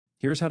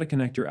Here's how to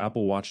connect your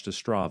Apple Watch to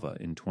Strava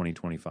in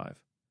 2025.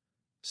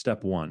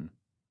 Step 1.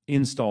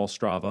 Install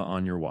Strava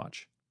on your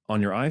watch.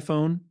 On your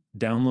iPhone,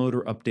 download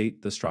or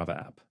update the Strava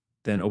app.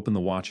 Then open the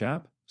Watch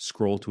app,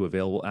 scroll to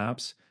Available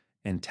Apps,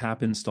 and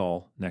tap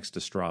Install next to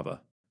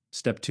Strava.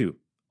 Step 2.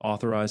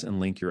 Authorize and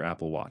link your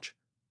Apple Watch.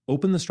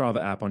 Open the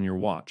Strava app on your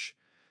watch.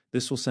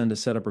 This will send a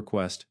setup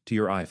request to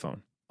your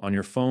iPhone. On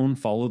your phone,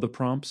 follow the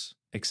prompts,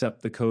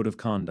 accept the code of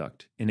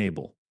conduct,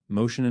 enable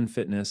motion and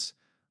fitness,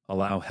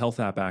 allow health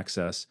app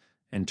access,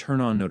 and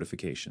turn on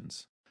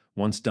notifications.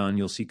 Once done,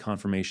 you'll see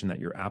confirmation that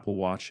your Apple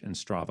Watch and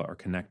Strava are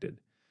connected.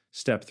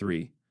 Step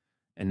 3.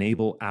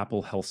 Enable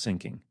Apple Health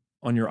Syncing.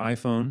 On your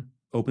iPhone,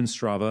 open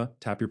Strava,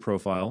 tap your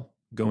profile,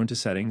 go into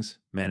Settings,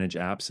 Manage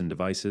Apps and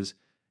Devices,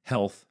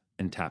 Health,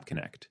 and tap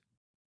Connect.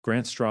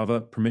 Grant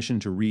Strava permission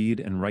to read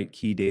and write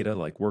key data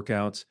like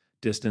workouts,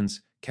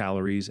 distance,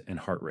 calories, and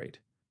heart rate.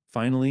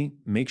 Finally,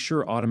 make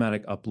sure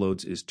automatic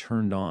uploads is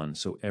turned on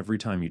so every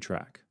time you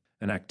track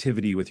an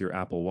activity with your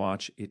Apple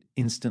Watch, it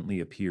instantly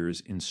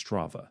appears in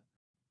Strava.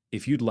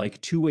 If you'd like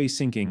two-way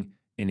syncing,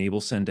 enable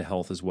Send to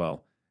Health as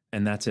well.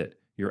 And that's it.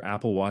 Your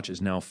Apple Watch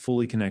is now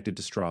fully connected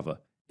to Strava.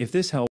 If this helps,